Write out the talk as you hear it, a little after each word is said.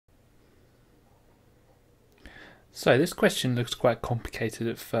So this question looks quite complicated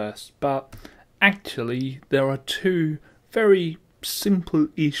at first, but actually there are two very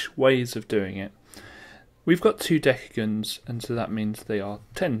simple-ish ways of doing it. We've got two decagons, and so that means they are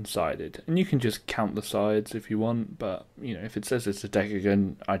 10-sided, and you can just count the sides if you want, but if it says it's a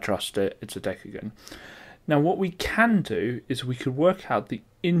decagon, I trust it, it's a decagon. Now what we can do is we could work out the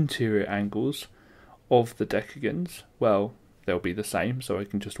interior angles of the decagons. Well, they'll be the same, so I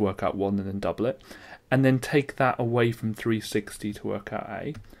can just work out one and then double it, and then take that away from 360 to work out A.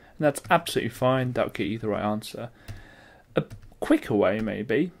 And that's absolutely fine, that'll get you the right answer. A quicker way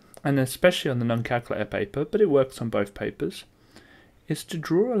maybe, and especially on the non-calculator paper, but it works on both papers, is to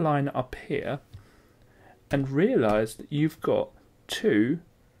draw a line up here and realise that you've got two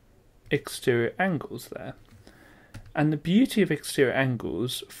exterior angles there. And the beauty of exterior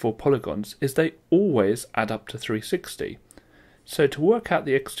angles for polygons is they always add up to 360. So to work out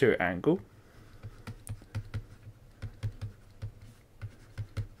the exterior angle,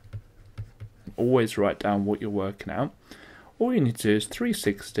 always write down what you're working out. All you need to do is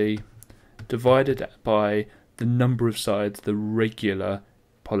 360 divided by the number of sides the regular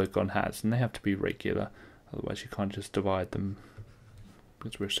polygon has, and they have to be regular, otherwise you can't just divide them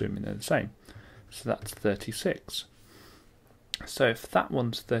because we're assuming they're the same. So that's 36. So if that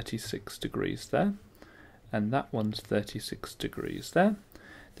one's 36 degrees there, and that one's 36 degrees there,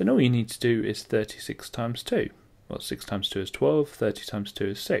 then all you need to do is 36 times 2. Well, 6 times 2 is 12, 30 times 2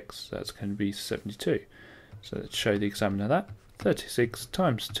 is 6, so that's going to be 72. So let's show the examiner that. 36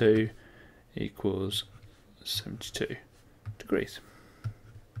 times 2 equals 72 degrees.